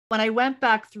When I went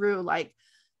back through like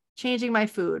changing my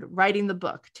food, writing the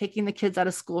book, taking the kids out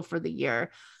of school for the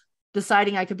year,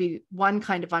 deciding I could be one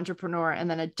kind of entrepreneur and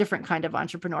then a different kind of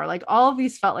entrepreneur, like all of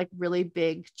these felt like really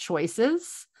big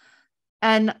choices.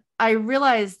 And I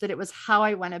realized that it was how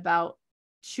I went about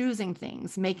choosing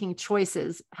things, making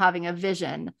choices, having a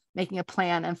vision, making a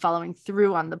plan, and following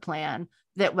through on the plan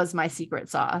that was my secret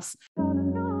sauce.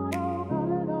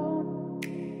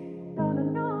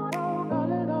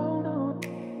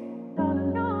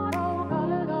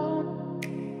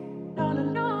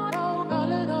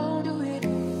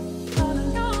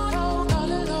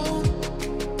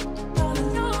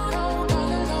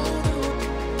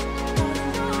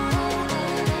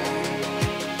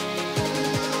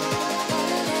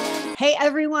 Hey,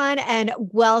 everyone, and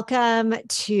welcome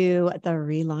to the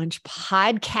ReLaunch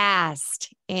podcast.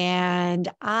 And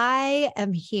I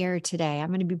am here today. I'm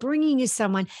going to be bringing you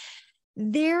someone.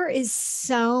 There is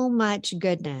so much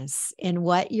goodness in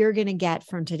what you're going to get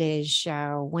from today's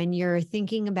show. When you're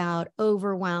thinking about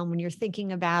overwhelm, when you're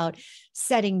thinking about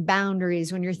setting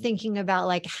boundaries, when you're thinking about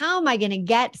like, how am I going to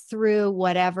get through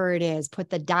whatever it is,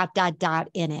 put the ...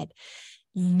 in it.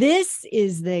 This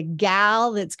is the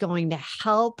gal that's going to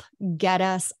help get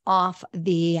us off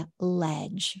the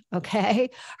ledge.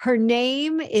 Okay. Her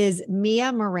name is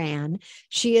Moran.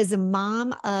 She is a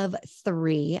mom of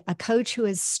 3, a coach who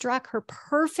has struck her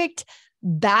perfect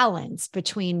balance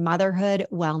between motherhood,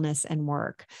 wellness, and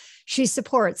work. She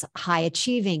supports high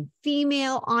achieving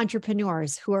female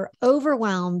entrepreneurs who are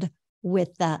overwhelmed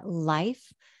with the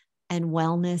life and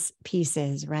wellness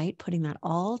pieces, right? Putting that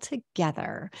all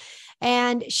together.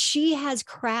 And she has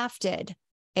crafted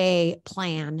a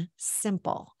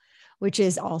PlanSimple, which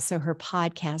is also her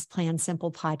podcast,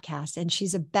 PlanSimple podcast. And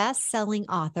she's a best-selling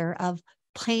author of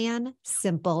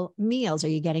PlanSimple meals. Are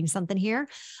you getting something here?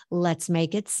 Let's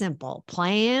make it simple.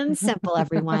 PlanSimple,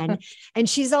 everyone. And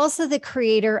she's also the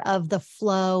creator of the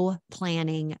flow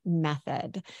planning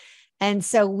method. And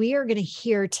so we are going to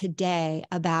hear today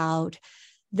about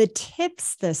the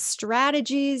tips, the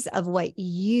strategies of what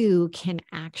you can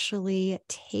actually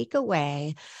take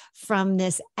away from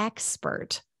this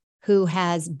expert who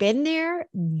has been there,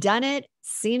 done it,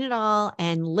 seen it all,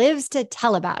 and lives to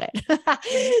tell about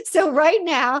it. So right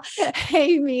now,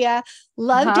 hey, Mia,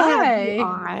 love to have you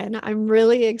on. I'm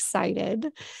really excited.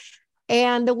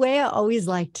 And the way I always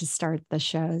like to start the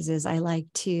shows is I like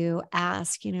to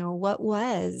ask, what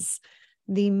was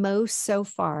the most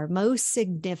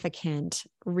significant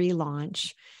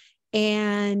relaunch,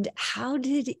 and how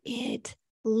did it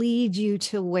lead you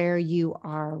to where you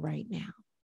are right now?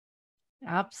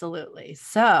 Absolutely.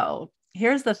 So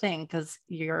here's the thing, because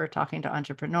you're talking to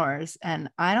entrepreneurs, and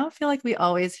I don't feel like we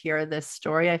always hear this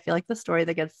story. I feel like the story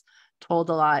that gets told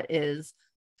a lot is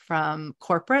from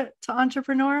corporate to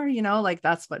entrepreneur, like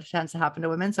that's what tends to happen to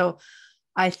women. So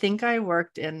I think I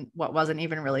worked in what wasn't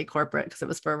even really corporate because it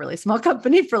was for a really small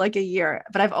company for like a year,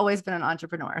 but I've always been an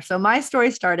entrepreneur. So my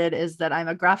story started is that I'm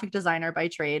a graphic designer by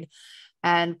trade.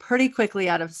 And pretty quickly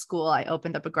out of school, I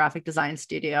opened up a graphic design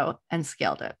studio and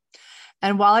scaled it.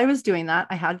 And while I was doing that,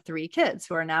 I had 3 kids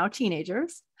who are now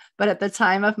teenagers. But at the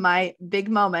time of my big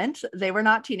moment, they were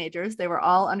not teenagers. They were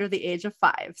all under the age of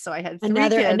 5. So I had 3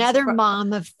 kids. Another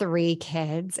mom of 3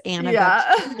 kids and a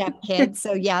step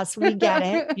So yes, we get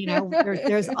it.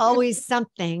 There's always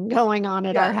something going on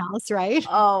at our house, right?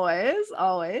 Always.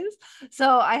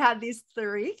 So I had these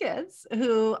 3 kids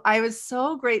who I was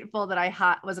so grateful that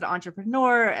I was an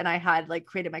entrepreneur and I had like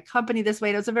created my company this way.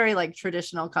 And it was a very like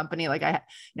traditional company. Like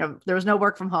there was no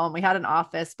work from home. We had an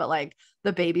office, but like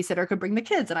the babysitter could bring the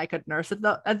kids and I could nurse at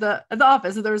the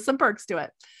office. And there was some perks to it.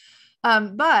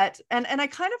 But I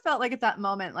kind of felt like at that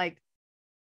moment, like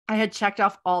I had checked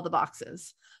off all the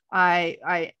boxes.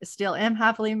 I still am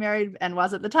happily married and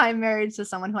was at the time married to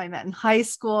someone who I met in high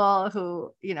school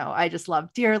who, I just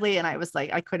loved dearly. And I was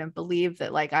like, I couldn't believe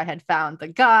that like I had found the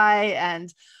guy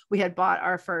and we had bought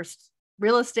our first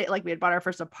real estate. Like we had bought our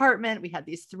first apartment. We had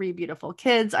these 3 beautiful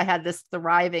kids. I had this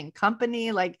thriving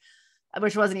company,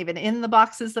 which wasn't even in the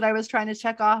boxes that I was trying to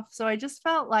check off. So I just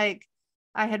felt like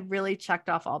I had really checked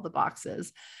off all the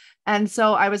boxes. And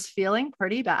so I was feeling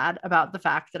pretty bad about the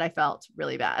fact that I felt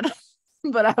really bad,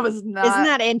 but I was not. Isn't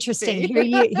that interesting? Here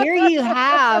you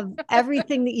have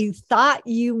everything that you thought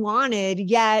you wanted,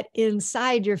 yet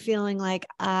inside you're feeling like,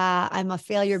 I'm a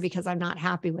failure because I'm not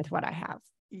happy with what I have.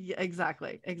 Yeah,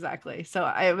 exactly. So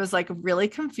it was like really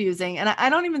confusing. And I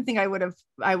don't even think I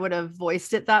would have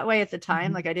voiced it that way at the time.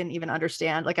 Mm-hmm. Like I didn't even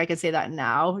understand, like I could say that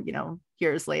now,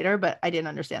 years later, but I didn't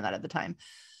understand that at the time.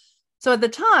 So at the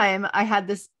time I had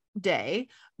this day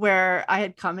where I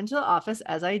had come into the office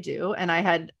as I do. And I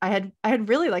had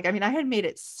really like, I mean, I had made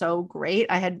it so great.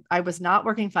 I was not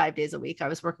working 5 days a week. I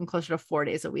was working closer to 4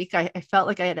 days a week. I felt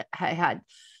like I had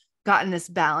gotten this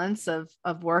balance of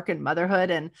work and motherhood.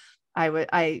 And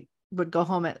I would go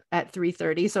home at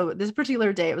 3:30. So this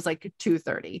particular day, it was like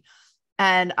 2:30.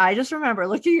 And I just remember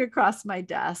looking across my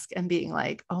desk and being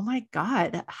like, oh my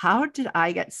God, how did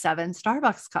I get 7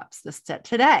 Starbucks cups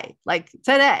today? Like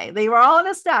today, they were all in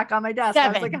a stack on my desk. 7.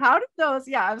 I was like, how did those?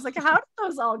 Yeah. I was like, how did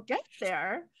those all get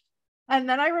there? And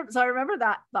then so I remember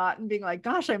that thought and being like,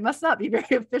 gosh, I must not be very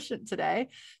efficient today.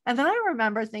 And then I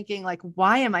remember thinking like,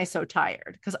 why am I so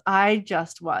tired? Because I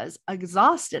just was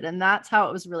exhausted. And that's how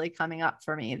it was really coming up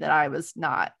for me, that I was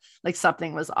not, like,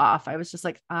 something was off. I was just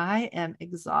like, I am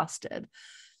exhausted.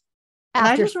 And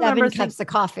After I just 7 cups of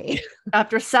coffee.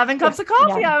 After 7 cups of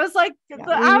coffee, Yeah. I was like,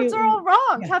 the ads are all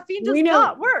wrong. Yeah. Caffeine does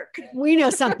not work. We know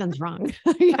something's wrong.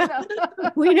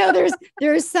 We know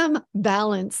there's some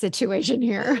balance situation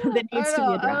here that needs to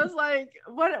be addressed. I was like,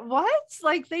 what?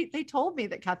 Like they told me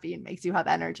that caffeine makes you have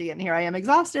energy, and here I am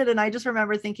exhausted. And I just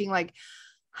remember thinking like,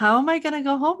 how am I going to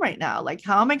go home right now? Like,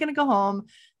 how am I going to go home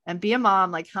and be a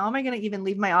mom? Like, how am I going to even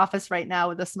leave my office right now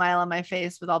with a smile on my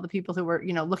face with all the people who were,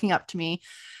 looking up to me?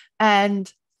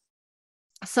 And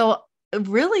so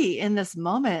really in this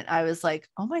moment, I was like,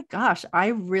 oh my gosh, I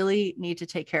really need to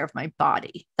take care of my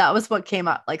body. That was what came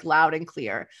up like loud and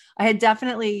clear. I had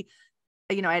definitely,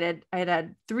 I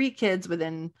had 3 kids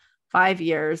within 5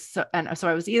 years. So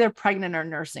I was either pregnant or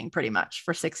nursing pretty much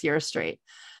for 6 years straight.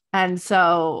 And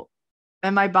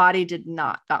my body did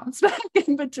not bounce back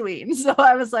in between. So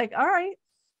I was like, all right,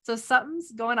 so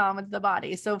something's going on with the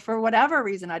body. So for whatever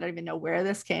reason, I don't even know where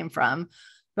this came from,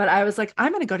 but I was like,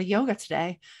 I'm going to go to yoga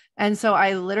today. And so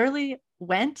I literally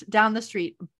went down the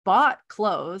street, bought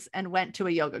clothes, and went to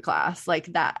a yoga class like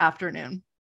that afternoon.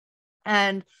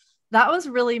 And that was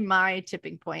really my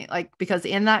tipping point. Like, because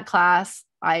in that class,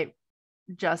 I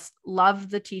just loved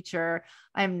the teacher.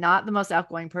 I'm not the most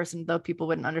outgoing person, though people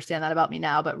wouldn't understand that about me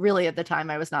now, but really at the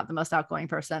time I was not the most outgoing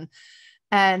person.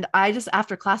 And I just,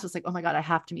 after class, was like, oh my God, I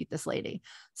have to meet this lady.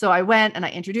 So I went and I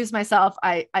introduced myself.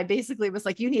 I basically was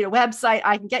like, you need a website.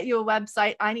 I can get you a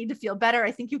website. I need to feel better.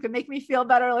 I think you can make me feel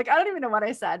better. Like, I don't even know what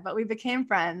I said, but we became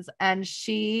friends. And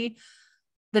she,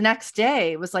 the next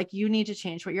day, was like, you need to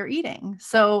change what you're eating.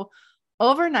 So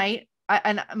overnight,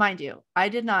 and mind you, I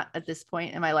did not at this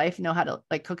point in my life know how to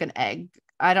like cook an egg.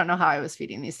 I don't know how I was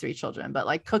feeding these 3 children, but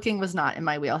like cooking was not in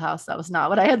my wheelhouse. That was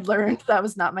not what I had learned. That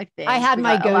was not my thing. I had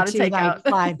my go-to like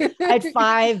 5. I had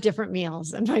 5 different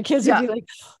meals, and my kids would be like,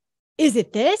 is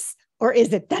it this? Or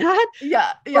is it that?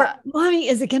 Yeah. Or, Mommy,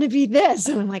 is it going to be this?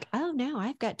 And I'm like, oh no,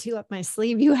 I've got 2 up my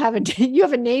sleeve. You haven't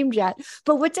named yet.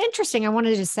 But what's interesting, I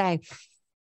wanted to say,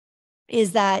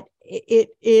 is that it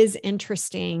is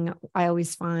interesting. I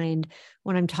always find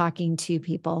when I'm talking to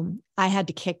people, I had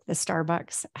to kick the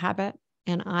Starbucks habit.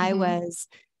 And I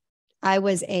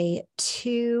was a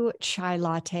 2 chai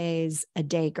lattes a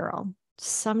day girl,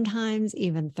 sometimes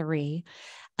even 3,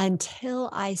 until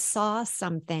I saw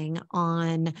something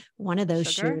on one of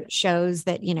those shows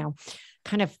that,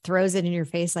 kind of throws it in your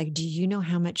face. Like, do you know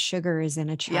how much sugar is in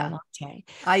a chai latte?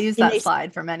 I used that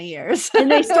slide for many years. And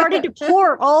they started to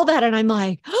pour all that. And I'm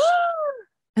like,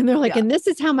 and they're like, and this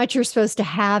is how much you're supposed to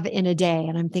have in a day.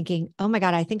 And I'm thinking, oh my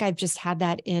God, I think I've just had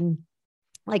that in,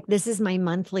 like, this is my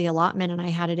monthly allotment. And I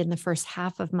had it in the first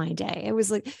half of my day. It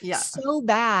was like so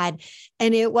bad.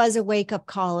 And it was a wake up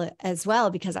call as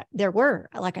well, because there were,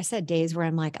 like I said, days where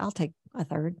I'm like, I'll take a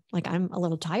third. Like, I'm a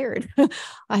little tired.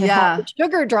 I have a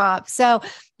sugar drop. So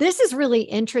this is really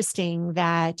interesting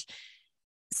that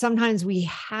sometimes we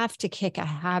have to kick a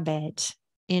habit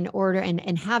in order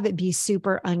and have it be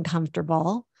super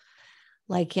uncomfortable.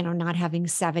 Like, not having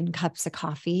 7 cups of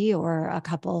coffee or a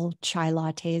couple chai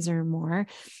lattes or more,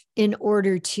 in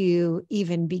order to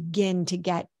even begin to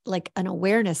get like an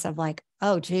awareness of like,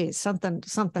 oh, geez,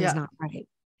 something's not right.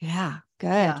 Yeah.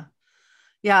 Good.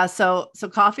 Yeah. So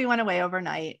coffee went away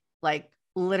overnight, like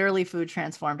literally food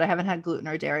transformed. I haven't had gluten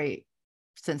or dairy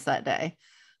since that day.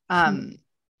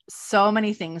 So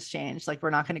many things changed. Like, we're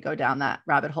not going to go down that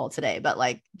rabbit hole today, but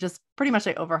like, just pretty much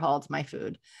I overhauled my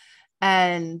food.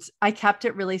 And I kept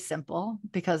it really simple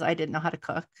because I didn't know how to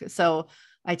cook. So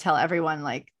I tell everyone,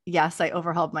 like, yes, I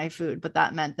overhauled my food, but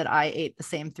that meant that I ate the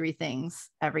same 3 things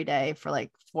every day for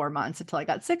like 4 months until I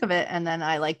got sick of it. And then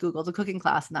I like Googled a cooking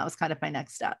class, and that was kind of my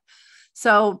next step.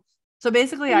 So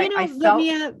basically I felt,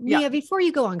 Mia, before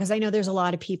you go on, because I know there's a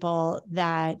lot of people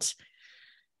that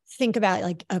think about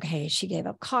like, okay, she gave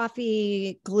up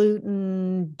coffee,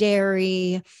 gluten,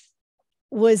 dairy.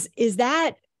 Is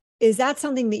that is that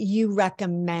something that you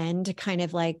recommend, kind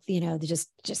of like, just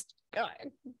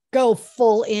go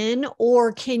full in,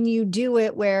 or can you do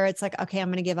it where it's like, okay, I'm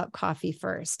going to give up coffee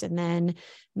first, and then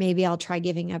maybe I'll try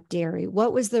giving up dairy?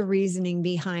 What was the reasoning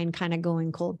behind kind of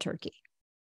going cold turkey?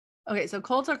 Okay. So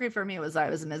cold turkey for me was, I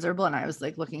was miserable and I was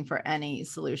like looking for any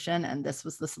solution. And this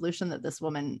was the solution that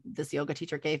this yoga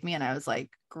teacher gave me. And I was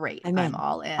like, great, I'm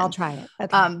all in. I'll try it.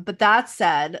 Okay. But that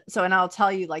said, and I'll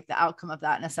tell you like the outcome of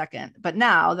that in a second, but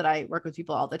now that I work with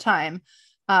people all the time,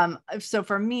 so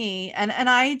for me, and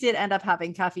I did end up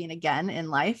having caffeine again in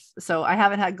life. So I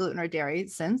haven't had gluten or dairy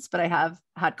since, but I have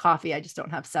had coffee. I just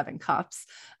don't have 7 cups.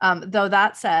 Though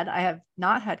that said, I have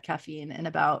not had caffeine in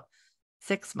about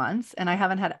 6 months, and I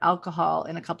haven't had alcohol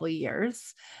in a couple of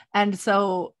years. And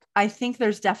so I think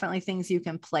there's definitely things you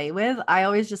can play with. I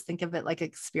always just think of it like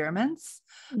experiments.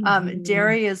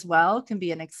 Dairy as well can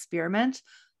be an experiment.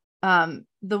 The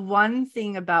one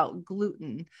thing about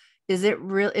gluten is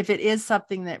if it is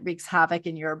something that wreaks havoc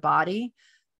in your body,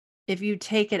 if you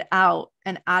take it out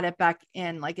and add it back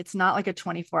in, like it's not like a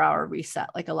 24-hour reset,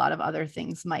 like a lot of other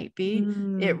things might be.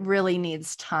 It really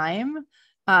needs time.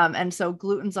 And so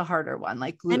gluten's a harder one.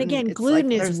 Like gluten, and again,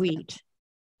 gluten is wheat.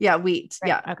 Yeah, wheat. Right.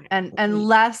 Yeah. Okay. And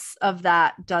less of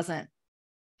that doesn't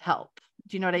help.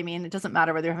 Do you know what I mean? It doesn't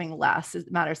matter whether you're having less, it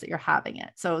matters that you're having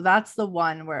it. So that's the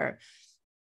one where,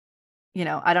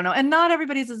 I don't know. And not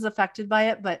everybody's as affected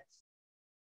by it, but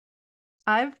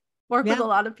I've worked with a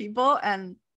lot of people,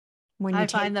 and I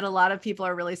find that a lot of people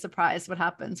are really surprised what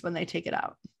happens when they take it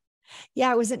out.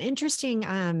 Yeah, it was an interesting,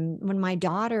 when my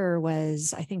daughter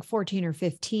was, I think 14 or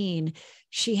 15,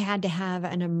 she had to have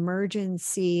an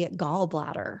emergency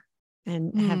gallbladder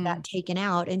and have that taken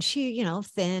out. And she,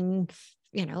 thin,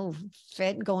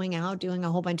 fit, going out, doing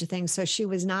a whole bunch of things. So she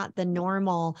was not the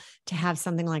normal to have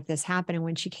something like this happen. And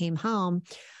when she came home,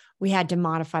 we had to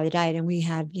modify the diet, and we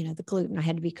had, the gluten. I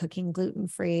had to be cooking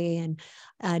gluten-free,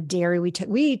 and dairy.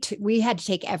 We had to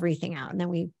take everything out, and then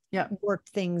we worked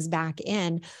things back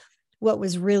in. What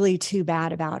was really too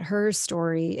bad about her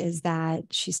story is that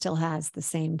she still has the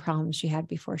same problems she had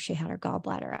before she had her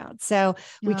gallbladder out. So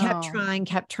we kept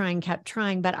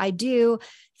trying. But I do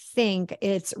think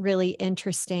it's really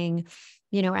interesting,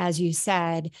 as you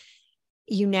said,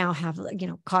 you now have,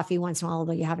 coffee once in a while,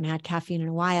 although you haven't had caffeine in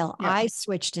a while. Yeah. I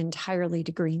switched entirely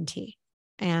to green tea,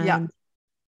 and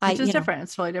which is different.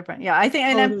 It's totally different. Yeah. I think,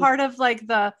 and then part of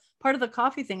the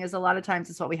coffee thing is a lot of times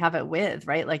it's what we have it with,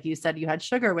 right? Like you said, you had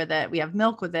sugar with it, we have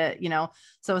milk with it,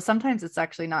 so sometimes it's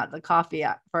actually not the coffee.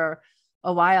 For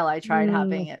a while, I tried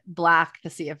having it black to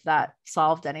see if that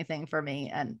solved anything for me.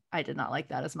 And I did not like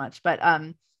that as much, but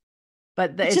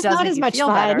it does make you feel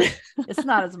better. It's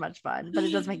not as much fun, but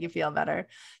it does make you feel better.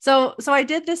 So I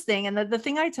did this thing. And the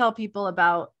thing I tell people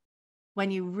about when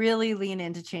you really lean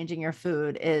into changing your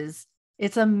food is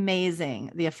it's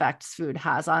amazing the effects food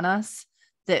has on us,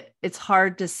 that it's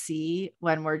hard to see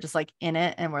when we're just like in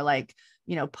it and we're like,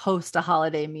 post a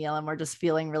holiday meal and we're just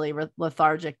feeling really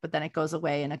lethargic, but then it goes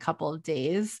away in a couple of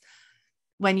days.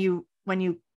 When you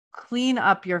clean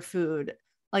up your food,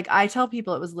 like I tell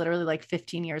people, it was literally like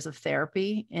 15 years of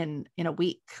therapy in a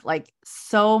week. Like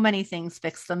so many things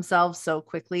fixed themselves so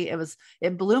quickly.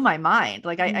 It blew my mind.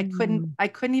 Like I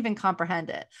couldn't even comprehend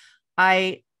it.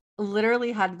 I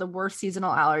literally had the worst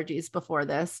seasonal allergies before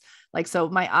this. Like, so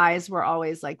my eyes were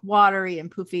always like watery and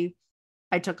poofy.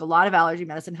 I took a lot of allergy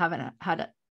medicine, haven't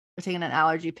taken an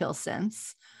allergy pill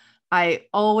since. I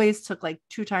always took like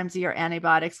 2 times a year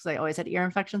antibiotics because I always had ear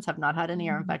infections, have not had an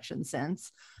ear infection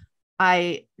since.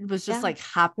 I was just like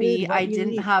happy. I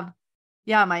didn't have,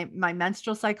 my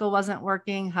menstrual cycle wasn't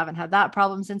working. Haven't had that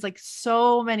problem since. Like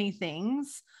so many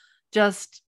things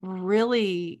just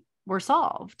really were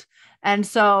solved. And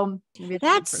so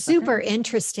that's super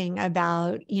interesting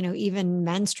about, even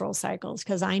menstrual cycles.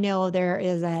 Cause I know there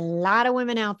is a lot of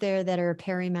women out there that are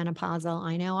perimenopausal.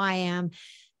 I know I am.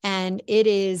 And it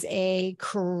is a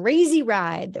crazy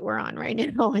ride that we're on right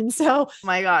now. And so, oh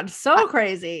my God, so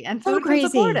crazy. And food can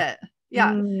support it.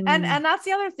 Yeah. And that's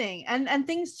the other thing. And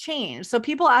things change. So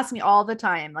people ask me all the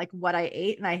time, like what I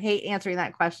ate, and I hate answering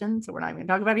that question. So we're not even going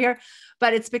to talk about it here,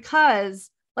 but it's because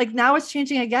like now it's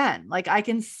changing again. Like I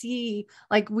can see,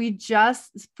 like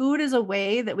food is a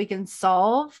way that we can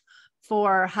solve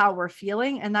for how we're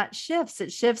feeling. And that shifts.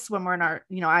 It shifts when we're in our,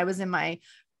 I was in my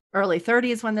early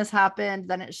 30s when this happened.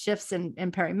 Then it shifts in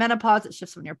perimenopause. It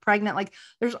shifts when you're pregnant. Like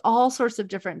there's all sorts of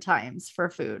different times for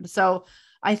food. So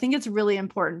I think it's really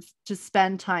important to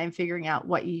spend time figuring out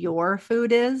what your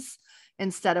food is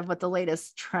instead of what the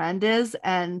latest trend is,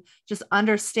 and just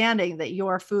understanding that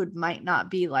your food might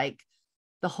not be like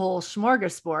the whole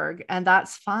smorgasbord, and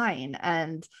that's fine.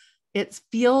 And it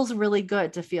feels really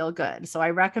good to feel good. So I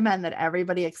recommend that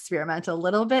everybody experiment a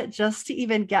little bit just to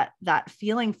even get that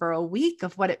feeling for a week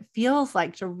of what it feels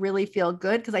like to really feel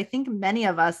good. Cause I think many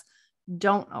of us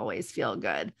don't always feel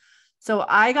good. So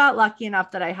I got lucky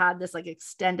enough that I had this like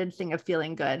extended thing of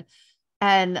feeling good.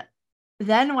 And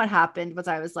then what happened was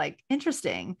I was like,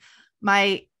 interesting.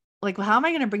 Well, how am I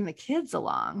going to bring the kids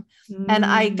along? And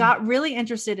I got really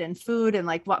interested in food and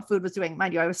like what food was doing.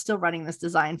 Mind you, I was still running this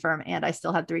design firm and I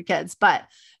still had 3 kids,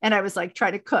 and I was like,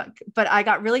 trying to cook, but I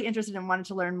got really interested and wanted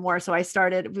to learn more. So I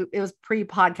started, it was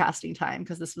pre-podcasting time,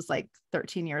 because this was like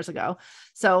 13 years ago.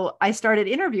 So I started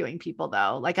interviewing people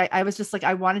though. Like I was just like,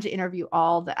 I wanted to interview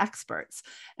all the experts.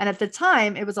 And at the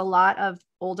time it was a lot of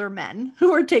older men who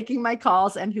were taking my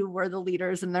calls and who were the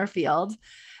leaders in their field.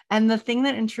 And the thing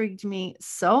that intrigued me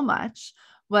so much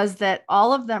was that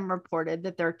all of them reported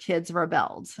that their kids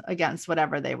rebelled against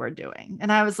whatever they were doing.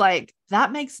 And I was like,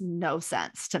 that makes no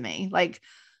sense to me. Like,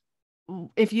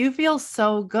 if you feel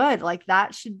so good, like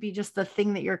that should be just the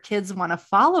thing that your kids want to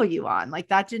follow you on. Like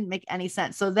that didn't make any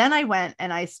sense. So then I went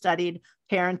and I studied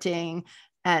parenting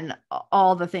and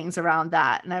all the things around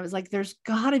that. And I was like, there's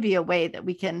gotta be a way that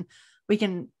we can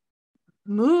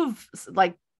move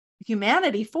like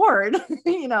humanity forward,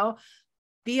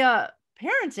 via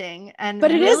parenting.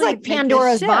 But it is like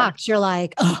Pandora's box. You're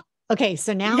like, oh, okay.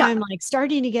 So now I'm like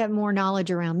starting to get more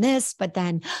knowledge around this, but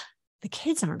then the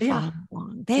kids aren't following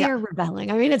along. They're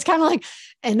rebelling. I mean, it's kind of like,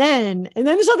 and then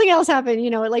something else happened,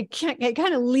 it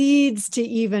kind of leads to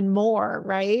even more,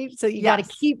 right? So you got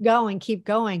to keep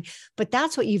going. But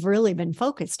that's what you've really been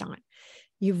focused on.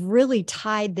 You've really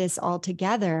tied this all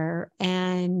together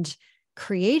and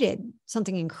created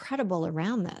something incredible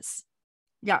around this.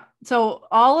 Yeah. So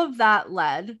all of that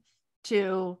led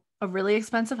to a really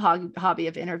expensive hobby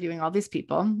of interviewing all these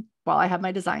people while I had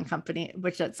my design company,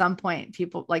 which at some point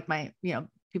people like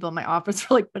people in my office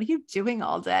were like, what are you doing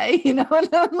all day? And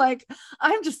I'm like,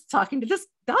 I'm just talking to this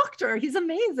doctor. He's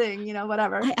amazing,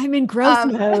 whatever. I'm in growth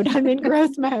mode. I'm in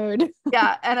growth mode.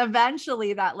 Yeah. And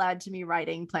eventually that led to me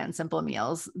writing PlanSimple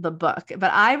Meals, the book.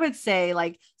 But I would say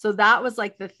so that was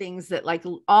like the things that like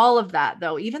all of that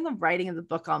though, even the writing of the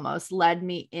book almost led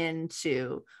me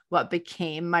into what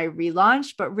became my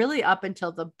ReLaunch. But really up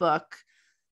until the book,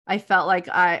 I felt like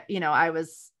I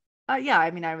was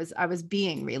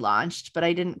being relaunched, but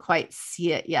I didn't quite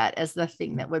see it yet as the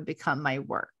thing that would become my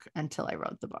work until I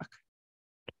wrote the book.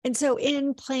 And so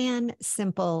in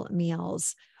PlanSimple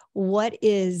Meals, what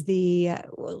is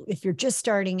if you're just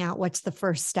starting out, what's the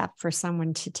first step for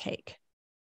someone to take?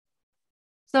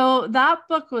 So that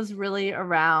book was really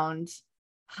around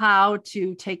how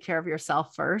to take care of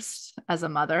yourself first as a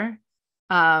mother.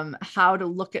 How to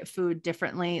look at food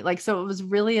differently. So it was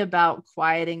really about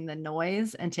quieting the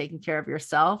noise and taking care of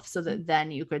yourself so that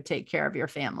then you could take care of your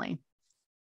family.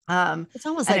 It's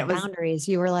almost like boundaries.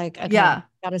 You were like, okay,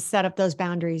 got to set up those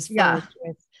boundaries first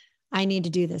with, I need to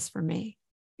do this for me.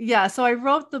 Yeah. So I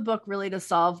wrote the book really to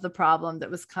solve the problem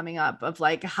that was coming up of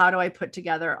like, how do I put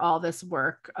together all this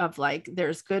work of like,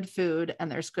 there's good food and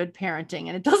there's good parenting.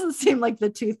 And it doesn't seem like the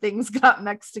two things got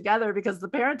mixed together because the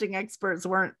parenting experts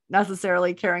weren't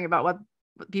necessarily caring about what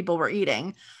people were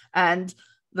eating. And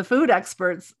the food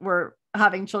experts were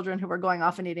having children who were going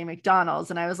off and eating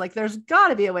McDonald's. And I was like, there's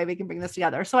gotta be a way we can bring this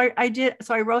together. So I did.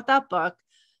 So I wrote that book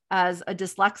as a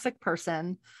dyslexic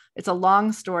person. It's a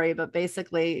long story, but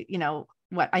basically,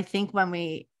 what I think when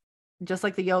we, just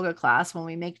like the yoga class, when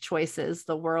we make choices,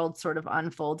 the world sort of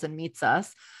unfolds and meets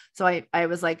us. So I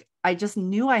was like, I just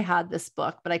knew I had this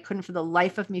book, but I couldn't for the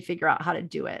life of me figure out how to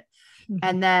do it. Mm-hmm.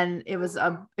 And then it was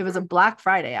a Black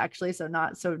Friday, actually. So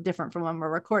not so different from when we're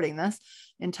recording this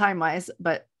in time wise,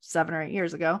 but 7 or 8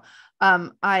 years ago.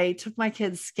 I took my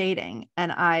kids skating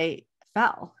and I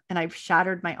fell and I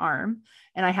shattered my arm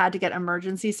and I had to get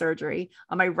emergency surgery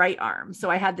on my right arm. So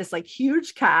I had this like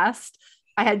huge cast.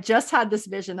 I had just had this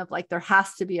vision of like, there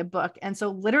has to be a book. And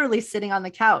so literally sitting on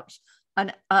the couch,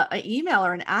 an email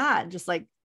or an ad just like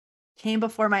came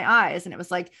before my eyes. And it was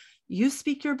like, you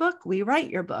speak your book, we write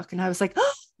your book. And I was like,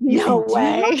 oh, no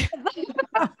way. It's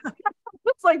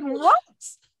like, what?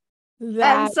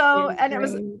 And it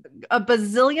was $1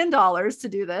 bazillion to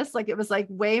do this. Like, it was like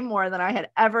way more than I had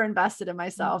ever invested in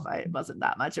myself. It wasn't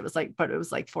that much. It was like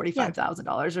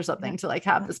 $45,000 or something to like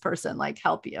have this person like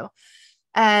help you.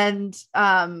 And,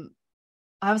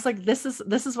 I was like, this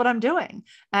is what I'm doing.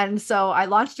 And so I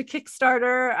launched a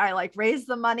Kickstarter. I like raised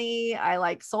the money. I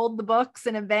like sold the books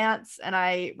in advance and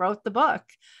I wrote the book.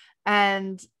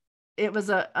 And it was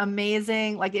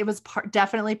amazing. Like, it was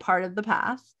definitely part of the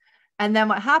path. And then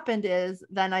what happened is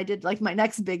then I did like my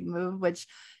next big move, which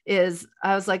is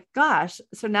I was like, gosh,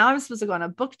 so now I'm supposed to go on a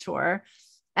book tour.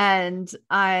 And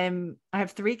I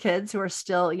have 3 kids who are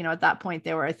still, you know, at that point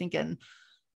they were, I think in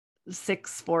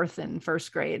 6th, 4th and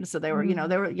 1st grade. So they were, you know,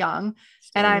 they were young,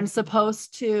 and I'm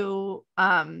supposed to,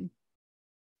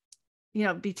 you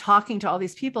know, be talking to all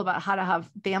these people about how to have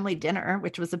family dinner,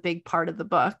 which was a big part of the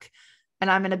book. And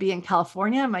I'm going to be in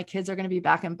California. My kids are going to be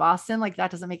back in Boston. Like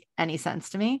that doesn't make any sense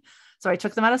to me. So I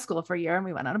took them out of school for a year and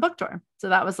we went on a book tour. So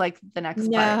that was like the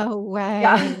next part. No way.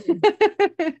 Yeah.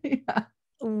 Yeah.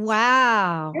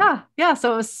 Wow. Yeah. Yeah.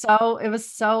 So it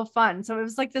was so fun. So it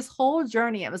was like this whole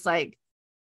journey. It was like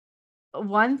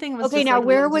one thing was, okay. just Now, like,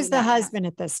 where was the husband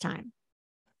at this time?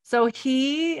 So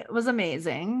he was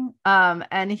amazing.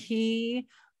 And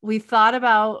we thought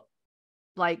about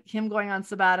like him going on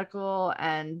sabbatical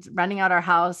and renting out our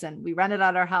house, and we rented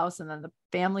out our house. And then the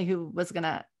family who was going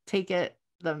to take it,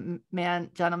 the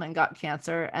gentleman got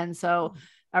cancer. And so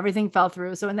everything fell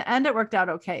through. So in the end, it worked out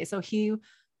okay. So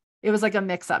it was like a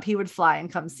mix up. He would fly and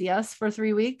come see us for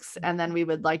 3 weeks. And then we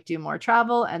would like do more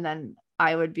travel. And then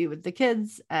I would be with the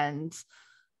kids and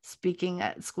speaking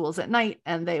at schools at night,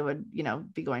 and they would, you know,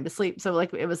 be going to sleep. So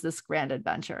like, it was this grand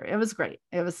adventure. It was great.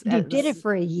 You did it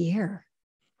for a year.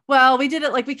 Well, we did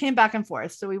it like we came back and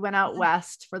forth. So we went out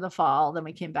west for the fall, then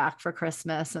we came back for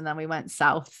Christmas, and then we went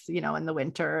south, you know, in the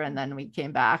winter, and then we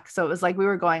came back. So it was like we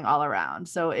were going all around.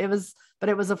 So it was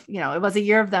a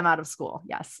year of them out of school.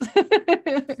 Yes.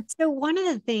 So one of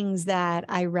the things that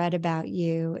I read about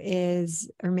you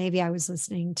is, or maybe I was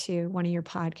listening to one of your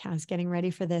podcasts getting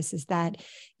ready for this, is that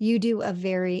you do a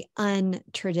very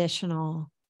untraditional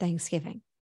Thanksgiving.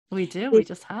 We do. We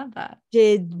just had that.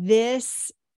 Did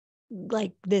this,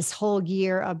 like this whole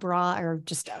year abroad or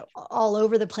just all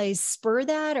over the place, spur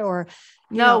that? Or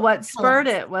no, what spurred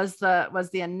it was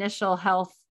the initial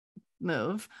health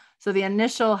move. So the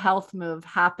initial health move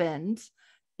happened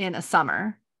in a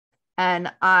summer,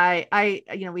 and I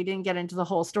you know, we didn't get into the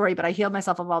whole story, but I healed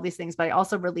myself of all these things, but I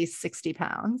also released 60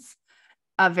 pounds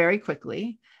very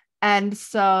quickly. And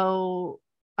so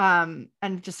and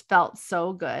just felt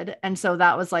so good. And so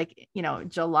that was like, you know,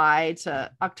 July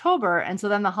to October. And so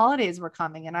then the holidays were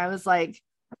coming, and I was like,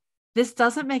 this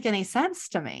doesn't make any sense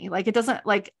to me. Like, it doesn't,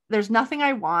 like, there's nothing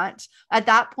I want at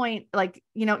that point. Like,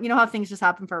 you know how things just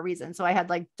happen for a reason. So I had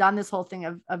like done this whole thing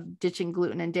of ditching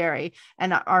gluten and dairy.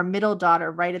 And our middle daughter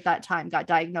right at that time got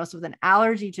diagnosed with an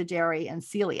allergy to dairy and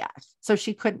celiac. So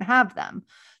she couldn't have them.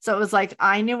 So it was like,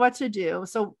 I knew what to do.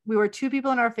 So we were 2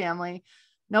 people in our family.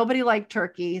 Nobody liked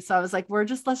turkey. So I was like,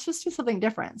 let's just do something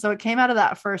different. So it came out of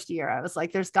that first year. I was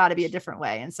like, there's got to be a different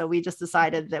way. And so we just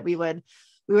decided that we would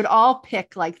all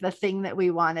pick like the thing that we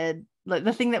wanted, like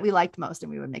the thing that we liked most, and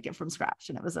we would make it from scratch.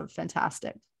 And it was a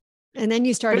fantastic. And then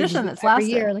you started tradition that's every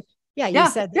lasted. year. Like, you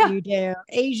said that you do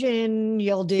Asian,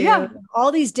 you'll do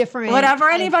all these different, whatever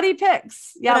anybody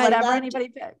picks. Yeah. Whatever anybody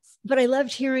picks. But I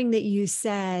loved hearing that you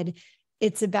said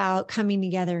it's about coming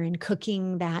together and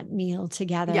cooking that meal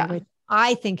together, which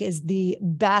I think is the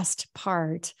best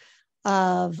part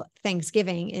of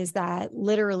Thanksgiving, is that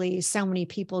literally so many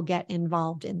people get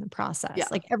involved in the process.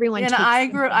 Like everyone. And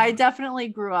I definitely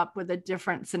grew up with a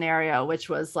different scenario, which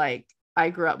was like, I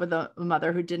grew up with a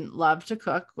mother who didn't love to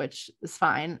cook, which is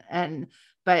fine.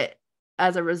 But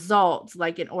as a result,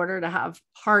 like in order to have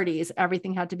parties,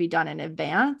 everything had to be done in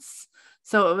advance.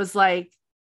 So it was like,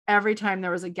 every time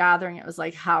there was a gathering, it was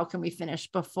like, how can we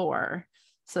finish before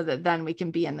so that then we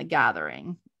can be in the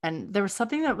gathering? And there was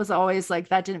something that was always like,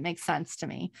 that didn't make sense to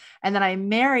me. And then I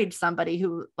married somebody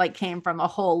who like came from a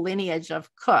whole lineage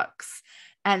of cooks.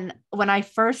 And when I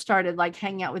first started like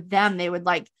hanging out with them, they would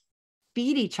like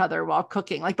feed each other while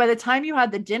cooking. Like by the time you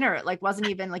had the dinner, it like wasn't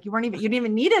even like, you didn't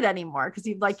even need it anymore, because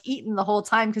you'd like eaten the whole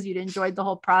time because you'd enjoyed the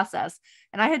whole process.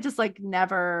 And I had just like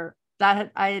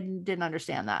I didn't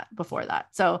understand that before that.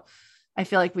 So I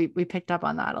feel like we picked up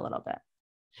on that a little bit.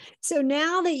 So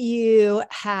now that you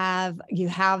have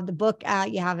the book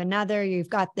out, you have another, you've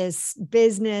got this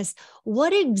business,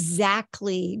 what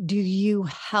exactly do you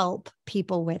help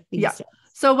people with these days?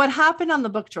 So what happened on the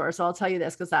book tour, so I'll tell you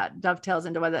this because that dovetails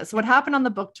into what this. So what happened on the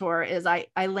book tour is I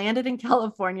landed in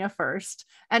California first.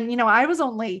 And, you know, I was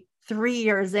only 3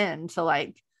 years into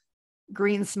like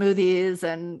green smoothies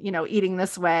and, you know, eating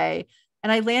this way.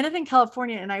 And I landed in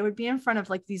California, and I would be in front of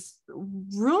like these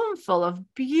room full of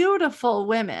beautiful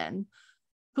women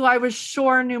who I was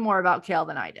sure knew more about kale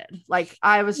than I did. Like,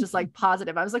 I was just like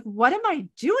positive. I was like, what am I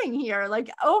doing here? Like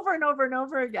over and over and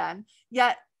over again.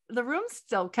 Yet the room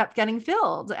still kept getting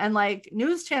filled, and like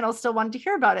news channels still wanted to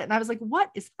hear about it. And I was like,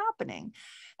 what is happening?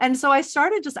 And so I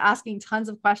started just asking tons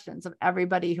of questions of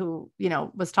everybody who,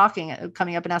 was talking,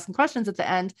 coming up and asking questions at the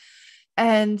end.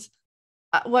 And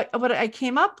what I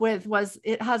came up with was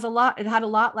it had a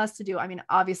lot less to do. I mean,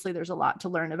 obviously there's a lot to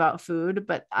learn about food,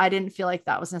 but I didn't feel like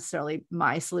that was necessarily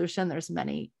my solution. There's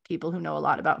many people who know a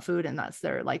lot about food and that's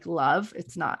their like love.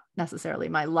 It's not necessarily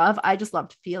my love. I just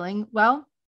loved feeling well.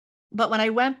 But when I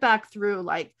went back through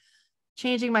like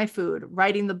changing my food,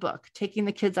 writing the book, taking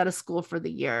the kids out of school for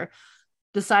the year,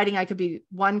 deciding I could be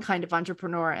one kind of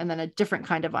entrepreneur and then a different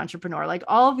kind of entrepreneur, like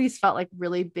all of these felt like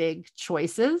really big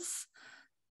choices.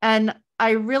 And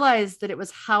I realized that it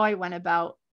was how I went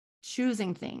about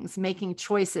choosing things, making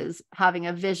choices, having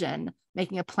a vision,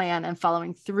 making a plan and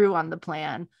following through on the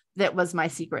plan that was my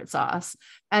secret sauce.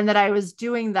 And that I was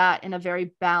doing that in a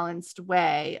very balanced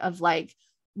way of like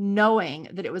knowing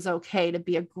that it was okay to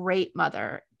be a great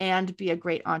mother and be a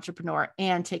great entrepreneur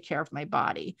and take care of my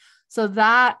body. So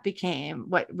that became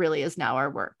what really is now our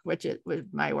work, which is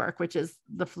my work, which is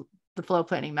the flow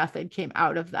planning method came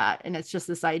out of that. And it's just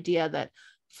this idea that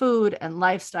food and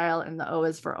lifestyle, and the O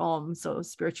is for Om. So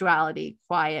spirituality,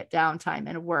 quiet, downtime,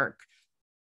 and work.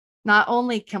 Not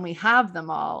only can we have them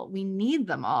all, we need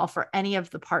them all for any of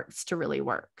the parts to really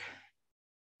work.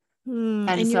 And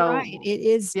so, you're right. It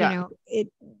is,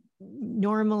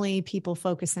 normally people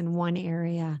focus in one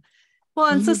area. Well,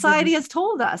 and society has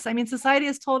told us,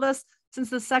 since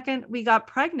the second we got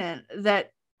pregnant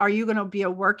that are you going to be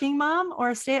a working mom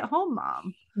or a stay-at-home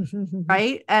mom?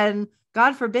 Right. And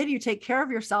God forbid you take care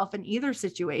of yourself in either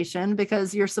situation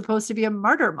because you're supposed to be a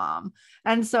martyr mom.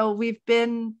 And so we've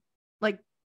been like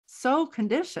so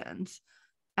conditioned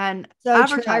and so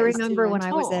true. I remember when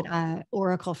I was at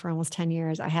Oracle for almost 10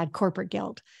 years, I had corporate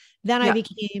guilt. Then I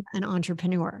became an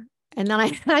entrepreneur. And then I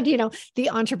had, the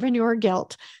entrepreneur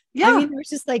guilt. Yeah. I mean, there was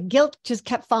just like guilt just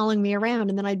kept following me around.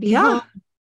 And then I'd be home.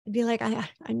 I'd be like,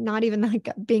 I'm not even like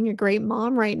being a great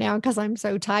mom right now because I'm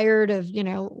so tired of,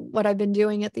 what I've been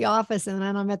doing at the office. And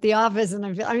then I'm at the office and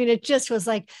it just was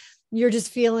like, you're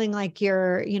just feeling like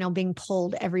you're, being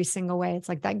pulled every single way. It's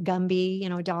like that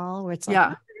Gumby, doll where it's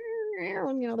like,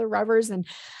 the rubbers. And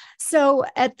so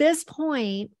at this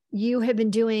point, you have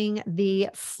been doing the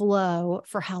flow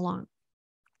for how long?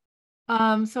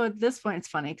 So at this point, it's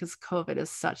funny because COVID is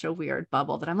such a weird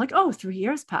bubble that I'm like, 3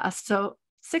 years passed. So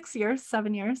 6 years,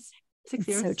 7 years, 6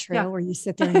 years. So true. Where you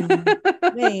sit there and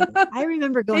wait, I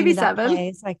remember going to that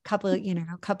place like a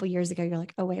couple years ago. You're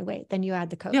like, oh, wait. Then you add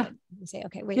the COVID. You say,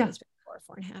 okay, wait, it's been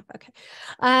 4.5.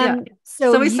 Okay.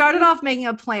 So we started off making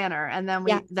a planner and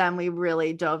then we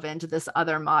really dove into this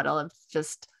other model of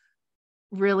just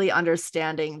really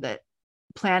understanding that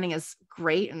planning is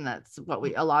great. And that's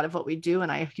a lot of what we do.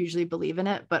 And I hugely believe in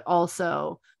it, but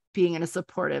also being in a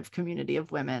supportive community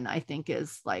of women, I think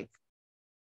is like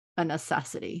a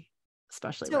necessity,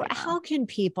 especially. So how can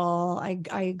people,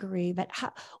 I agree, but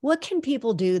what can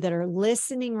people do that are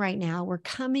listening right now? We're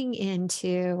coming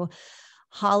into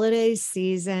holiday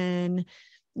season.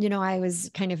 I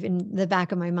was kind of in the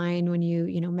back of my mind when you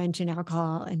mentioned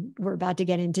alcohol and we're about to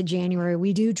get into January.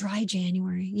 We do dry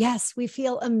January. Yes. We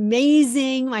feel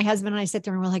amazing. My husband and I sit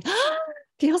there and we're like,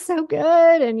 feels so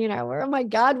good. And, we're, oh my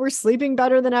God, we're sleeping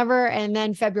better than ever. And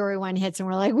then February 1 hits and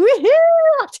we're like, woohoo,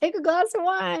 I'll take a glass of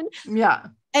wine. Yeah.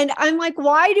 And I'm like,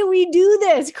 why do we do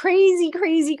this crazy,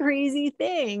 crazy, crazy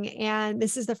thing? And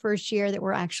this is the first year that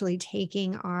we're actually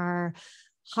taking our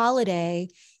holiday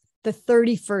the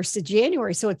 31st of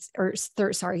January. So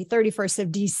 31st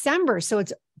of December. So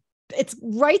it's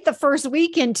right the first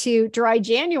week into dry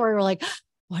January. We're like,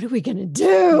 what are we going to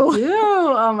do?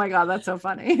 Oh my God, that's so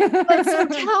funny. But so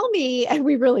tell me, and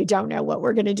we really don't know what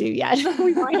we're going to do yet.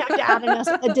 We might have to add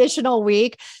an additional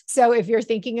week. So if you're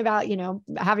thinking about,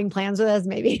 having plans with us,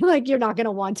 maybe like you're not going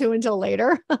to want to until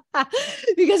later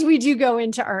because we do go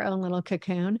into our own little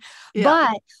cocoon. Yeah.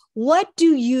 But what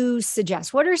do you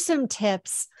suggest? What are some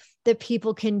tips that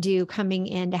people can do coming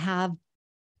in to have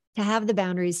the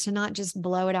boundaries, to not just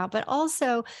blow it out, but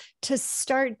also to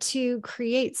start to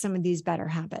create some of these better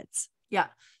habits? Yeah.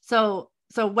 So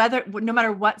no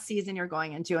matter what season you're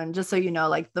going into, and just so you know,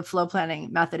 like the flow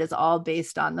planning method is all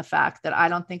based on the fact that I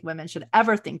don't think women should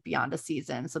ever think beyond a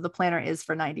season. So the planner is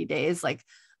for 90 days. Like,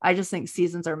 I just think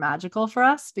seasons are magical for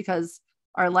us because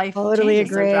our life changes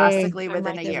so drastically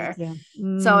within a year.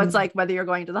 So it's like, whether you're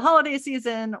going to the holiday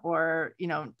season or,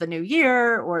 the new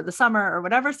year or the summer or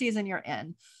whatever season you're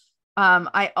in.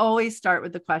 I always start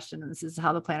with the question, and this is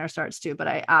how the planner starts too, but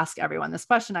I ask everyone this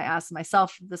question. I ask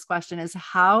myself this question is,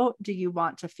 how do you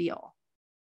want to feel?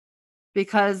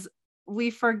 Because we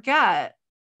forget,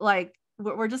 like,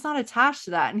 we're just not attached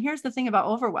to that. And here's the thing about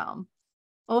overwhelm.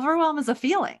 Overwhelm is a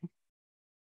feeling.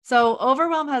 So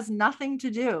overwhelm has nothing to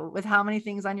do with how many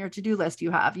things on your to-do list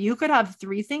you have. You could have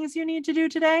 3 things you need to do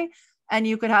today, and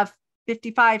you could have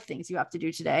 55 things you have to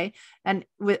do today. And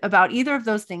about either of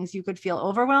those things, you could feel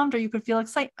overwhelmed or you could feel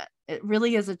excitement. It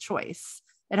really is a choice.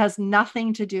 It has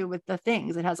nothing to do with the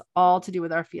things. It has all to do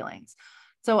with our feelings.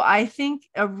 So I think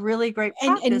a really great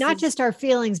practice and not just our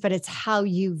feelings, but it's how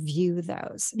you view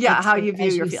those. Yeah. Like, how so you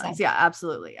view your feelings. said, yeah,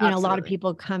 absolutely. You know, a lot of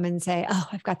people come and say, oh,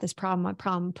 I've got this problem.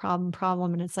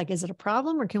 And it's like, is it a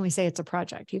problem, or can we say it's a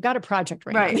project? You've got a project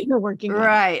right now that you're working on.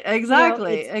 Right.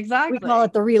 Exactly. You know, exactly. We call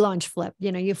it the relaunch flip.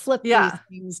 You know, you flip Yeah.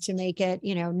 these things to make it,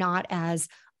 you know, not as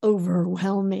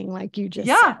overwhelming, like you just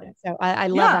Yeah. said. So I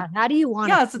love that. How do you want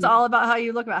to Yes, it's all about how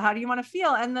you look about how do you want to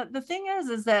feel. And the thing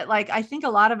is that, like, I think a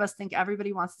lot of us think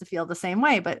everybody wants to feel the same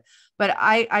way, but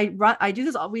I do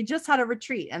this. We just had a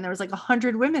retreat and there was like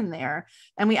 100 women there,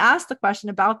 and we asked the question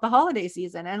about the holiday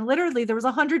season, and literally there was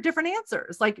 100 different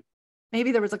answers. Like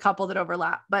maybe there was a couple that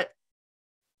overlap, but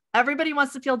everybody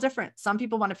wants to feel different. Some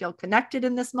people want to feel connected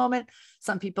in this moment.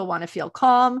 Some people want to feel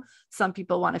calm. Some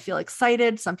people want to feel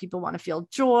excited. Some people want to feel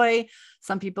joy.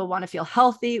 Some people want to feel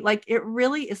healthy. Like it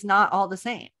really is not all the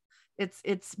same.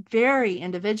 It's very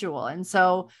individual. And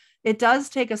so it does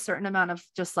take a certain amount of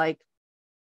just like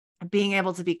being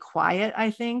able to be quiet,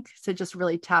 I think, to just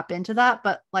really tap into that.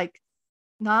 But like,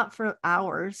 not for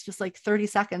hours, just like 30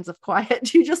 seconds of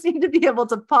quiet. You just need to be able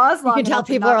to pause long. You can tell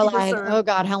people are like, disturbed. oh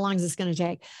God, how long is this going to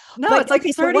take? No, but, it's like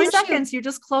 30 seconds. You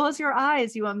just close your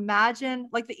eyes. You imagine,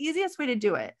 like the easiest way to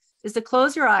do it is to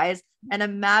close your eyes and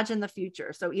imagine the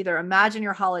future. So either imagine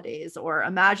your holidays or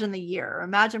imagine the year or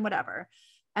imagine whatever,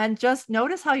 and just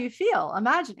notice how you feel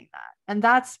imagining that. And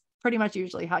that's pretty much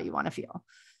usually how you want to feel.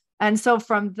 And so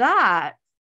from that,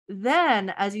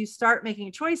 then as you start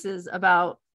making choices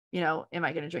about, you know, am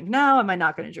I going to drink now? Am I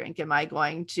not going to drink? Am I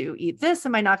going to eat this?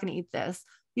 Am I not going to eat this?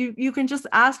 You can just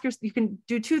ask you can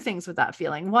do 2 things with that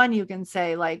feeling. One, you can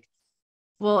say like,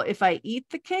 well, if I eat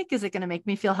the cake, is it going to make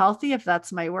me feel healthy? If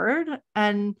that's my word.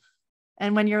 And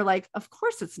when you're like, of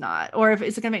course it's not. Or if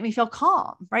is it going to make me feel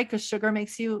calm, right? Because sugar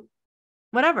makes you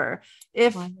whatever.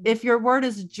 If your word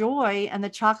is joy and the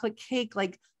chocolate cake,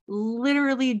 like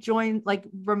literally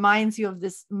reminds you of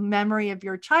this memory of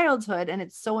your childhood, and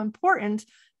it's so important,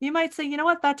 you might say, you know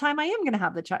what, that time I am going to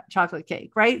have the chocolate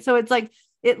cake, right? So it's like,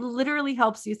 it literally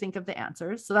helps you think of the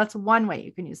answers. So that's one way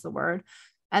you can use the word.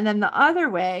 And then the other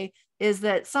way is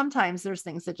that sometimes there's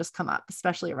things that just come up,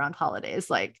 especially around holidays,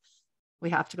 like we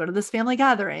have to go to this family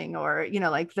gathering, or, you know,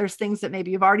 like there's things that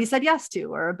maybe you've already said yes to,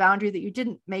 or a boundary that you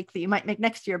didn't make that you might make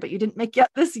next year, but you didn't make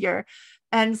yet this year.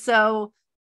 And so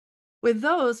with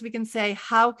those, we can say,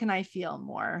 how can I feel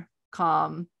more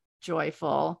calm,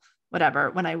 joyful, whatever,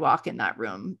 when I walk in that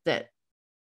room that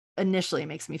initially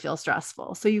makes me feel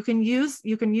stressful? So you can use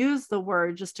the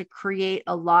word just to create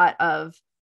a lot of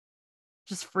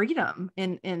just freedom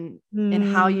in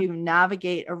how you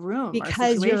navigate a room,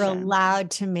 because you're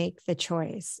allowed to make the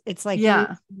choice. It's like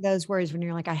those words when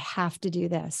you're like, I have to do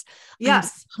this. Yes.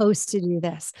 I'm supposed to do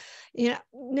this. You know,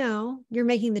 no, you're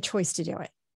making the choice to do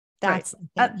it. That's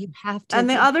right. You have to. And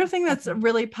the other thing that's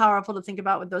really powerful to think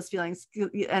about with those feelings,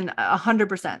 and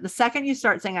 100%, the second you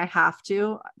start saying I have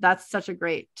to, that's such a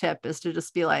great tip, is to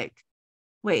just be like,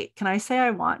 wait, can I say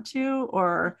I want to,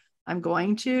 or I'm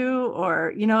going to,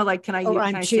 or, you know, like,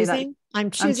 I'm choosing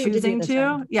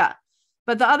to. Yeah.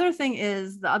 But the other thing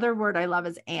is, the other word I love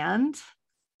is and.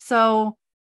 So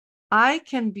I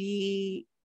can be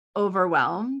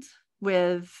overwhelmed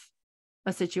with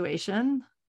a situation,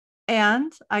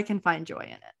 and I can find joy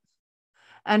in it.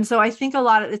 And so I think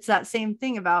it's that same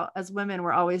thing about, as women,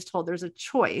 we're always told there's a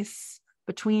choice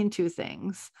between 2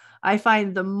 things. I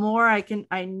find the more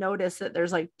I notice that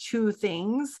there's like 2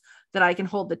 things that I can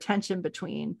hold the tension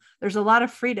between, there's a lot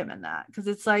of freedom in that. Because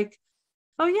it's like,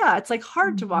 oh yeah, it's like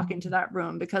hard to walk into that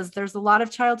room because there's a lot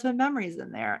of childhood memories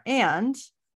in there. And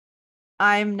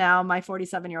I'm now my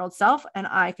 47-year-old self, and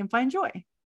I can find joy.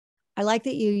 I like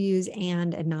that you use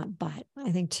and not but.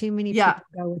 I think too many people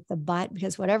go with the but,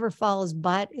 because whatever follows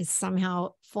but is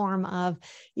somehow form of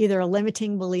either a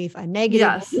limiting belief, a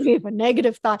negative belief, a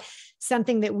negative thought,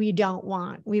 something that we don't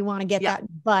want. We want to get that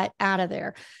but out of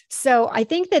there. So I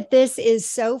think that this is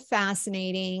so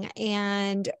fascinating.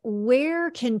 And where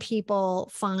can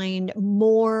people find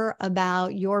more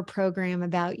about your program,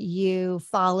 about you,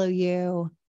 follow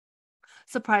you?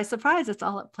 Surprise, surprise. It's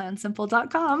all at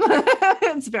PlanSimple.com.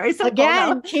 It's very simple.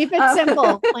 Again, keep it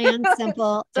simple.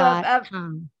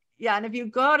 PlanSimple.com. Yeah. And if you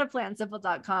go to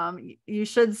PlanSimple.com, you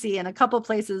should see in a couple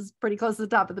places pretty close to the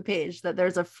top of the page that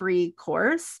there's a free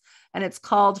course, and it's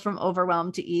called From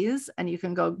Overwhelm to Ease. And you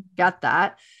can go get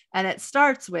that. And it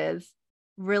starts with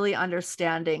really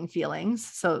understanding feelings.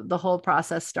 So the whole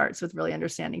process starts with really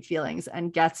understanding feelings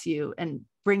and gets you and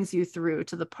brings you through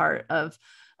to the part of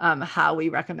how we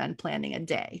recommend planning a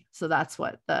day. So that's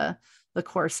what the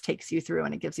course takes you through,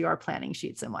 and it gives you our planning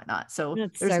sheets and whatnot. So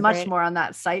there's so much more on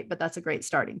that site, but that's a great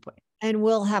starting point. And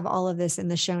we'll have all of this in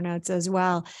the show notes as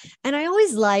well. And I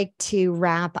always like to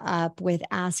wrap up with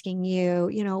asking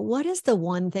you, what is the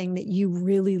one thing that you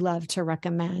really love to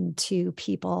recommend to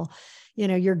people,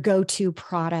 your go-to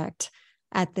product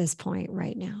at this point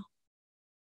right now?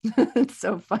 It's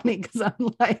so funny because I'm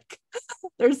like,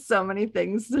 there's so many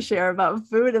things to share about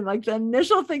food. And like the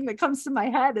initial thing that comes to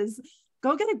my head is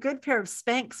go get a good pair of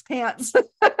Spanx pants.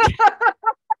 I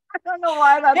don't know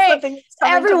why that's something.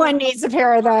 Everyone needs a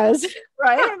pair of those,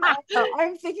 right?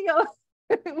 I'm thinking of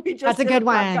we just that's a good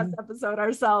one episode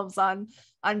ourselves on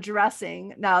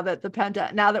dressing now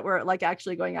that now that we're like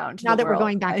actually going out into now the that world. we're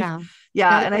going back out.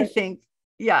 Yeah, and I think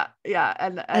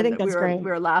and I think that's great. We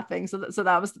were laughing, so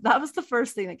that was the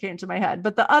first thing that came to my head.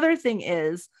 But the other thing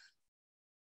is,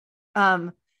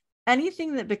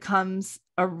 anything that becomes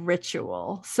a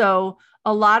ritual. So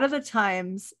a lot of the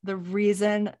times, the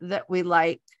reason that we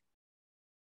like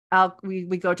we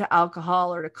go to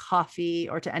alcohol or to coffee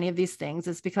or to any of these things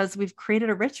is because we've created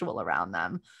a ritual around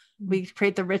them. We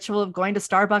create the ritual of going to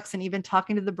Starbucks and even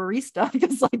talking to the barista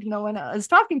because like no one is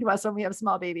talking to us when we have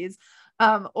small babies.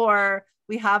 Or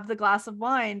we have the glass of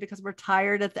wine because we're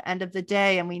tired at the end of the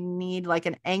day and we need like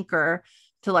an anchor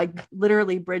to like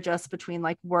literally bridge us between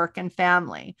like work and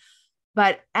family.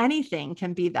 But anything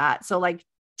can be that. So like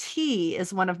tea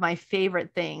is one of my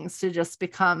favorite things to just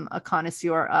become a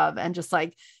connoisseur of, and just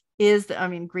like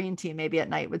green tea maybe at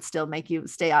night would still make you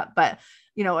stay up, but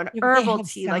an herbal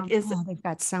tea they've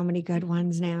got so many good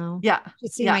ones now. Yeah. You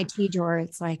see my tea drawer.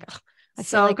 It's like,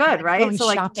 so like good, right? So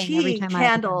like tea,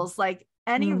 candles, like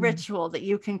any ritual that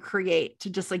you can create to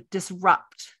just like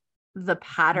disrupt the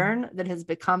pattern that has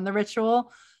become the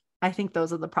ritual. I think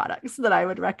those are the products that I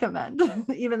would recommend,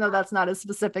 even though that's not as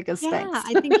specific as Spanx. Yeah,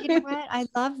 I think, what? I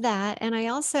love that. And I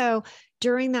also,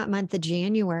 during that month of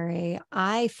January,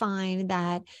 I find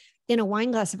that in a wine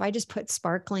glass, if I just put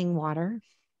sparkling water,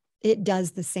 it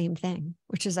does the same thing,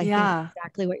 which is, I think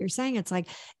exactly what you're saying.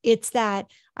 It's that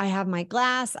I have my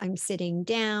glass, I'm sitting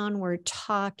down, we're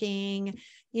talking,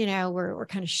 we're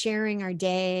kind of sharing our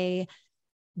day,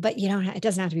 but it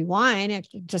doesn't have to be wine. It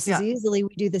just as easily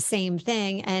we do the same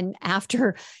thing. And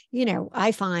after,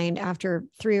 I find after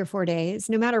 3 or 4 days,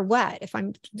 no matter what, if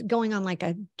I'm going on like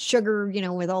a sugar,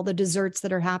 with all the desserts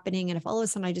that are happening, and if all of a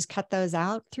sudden I just cut those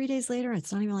out, 3 days later,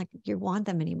 it's not even like you want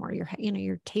them anymore.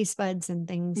 Your taste buds and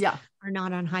things are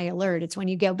not on high alert. It's when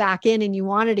you go back in and you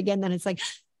want it again, then it's like,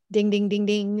 ding, ding, ding,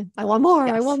 ding. I want more.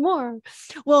 Yes. I want more.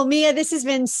 Well, Mia, this has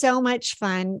been so much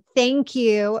fun. Thank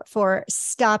you for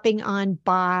stopping on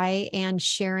by and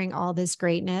sharing all this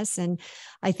greatness. And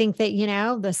I think that,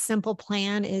 the simple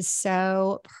plan is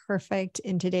so perfect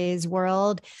in today's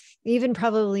world, even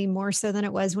probably more so than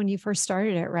it was when you first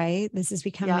started it, right? This is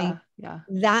becoming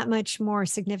that much more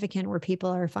significant, where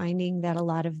people are finding that a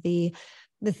lot of the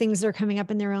things that are coming up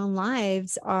in their own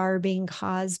lives are being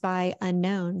caused by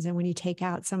unknowns. And when you take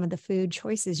out some of the food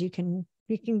choices, you can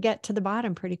get to the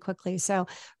bottom pretty quickly. So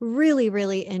really,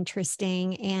 really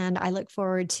interesting. And I look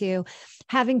forward to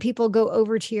having people go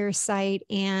over to your site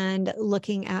and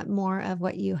looking at more of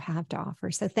what you have to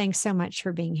offer. So thanks so much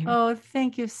for being here. Oh,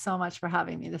 thank you so much for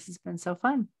having me. This has been so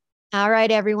fun. All right,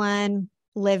 everyone.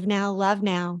 Live now, love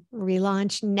now.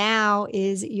 ReLaunch. Now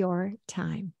is your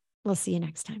time. We'll see you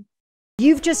next time.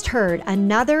 You've just heard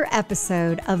another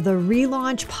episode of the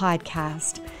ReLaunch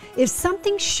podcast. If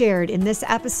something shared in this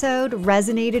episode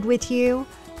resonated with you,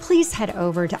 please head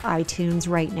over to iTunes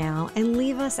right now and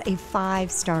leave us a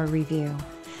 5-star review.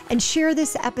 And share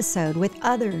this episode with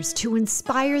others to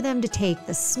inspire them to take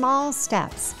the small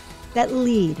steps that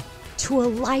lead to a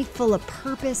life full of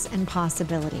purpose and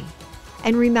possibility.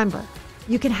 And remember,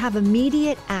 you can have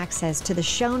immediate access to the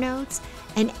show notes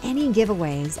and any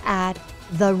giveaways at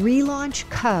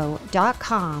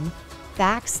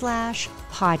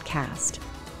therelaunchco.com/podcast.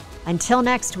 Until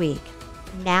next week,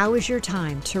 now is your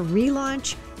time to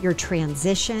relaunch your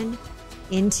transition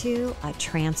into a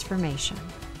transformation.